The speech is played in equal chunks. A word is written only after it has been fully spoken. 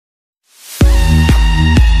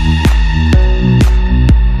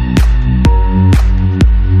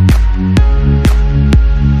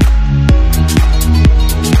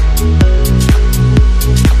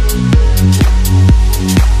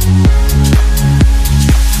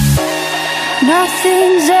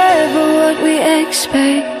Nothing's ever what we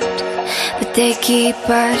expect, but they keep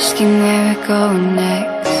asking where we're going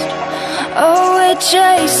next. All we're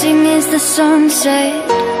chasing is the sunset.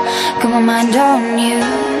 Got my mind on you.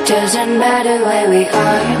 Doesn't matter where we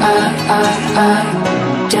are.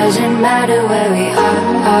 Doesn't matter where we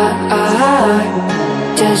are.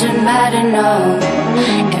 Doesn't matter, no.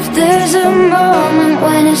 If there's a moment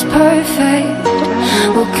when it's perfect,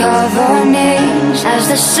 we'll carve our names as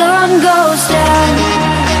the sun goes down.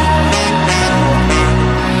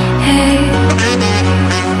 Hey,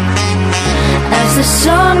 as the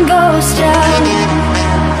sun goes down.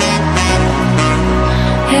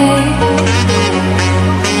 Hey,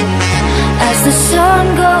 as the sun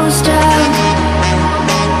goes down.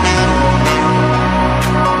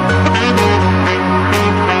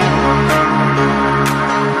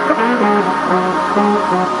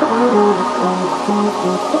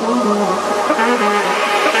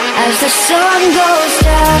 As the sun goes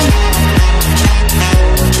down.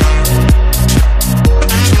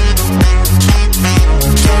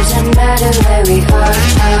 Doesn't matter where we are.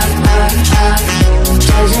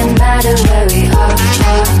 Doesn't matter where we are.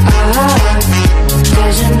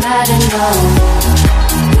 Doesn't matter, no.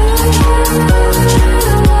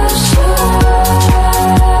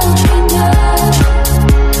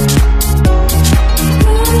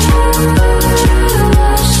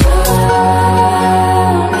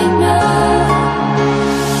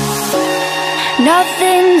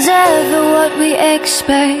 Nothing's ever what we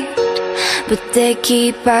expect, but they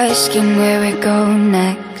keep asking where we're going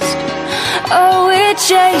next. All we're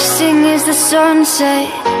chasing is the sunset.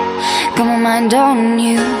 Got my mind on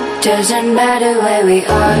you. Doesn't matter where we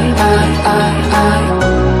are.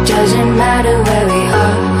 Doesn't matter where we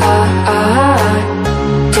are.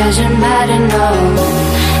 Doesn't matter, no.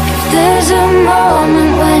 If there's a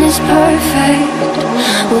moment when it's perfect,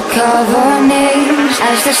 we'll carve our names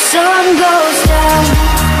as the sun goes down.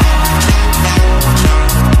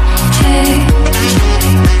 Hey,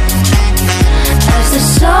 as the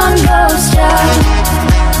sun goes down.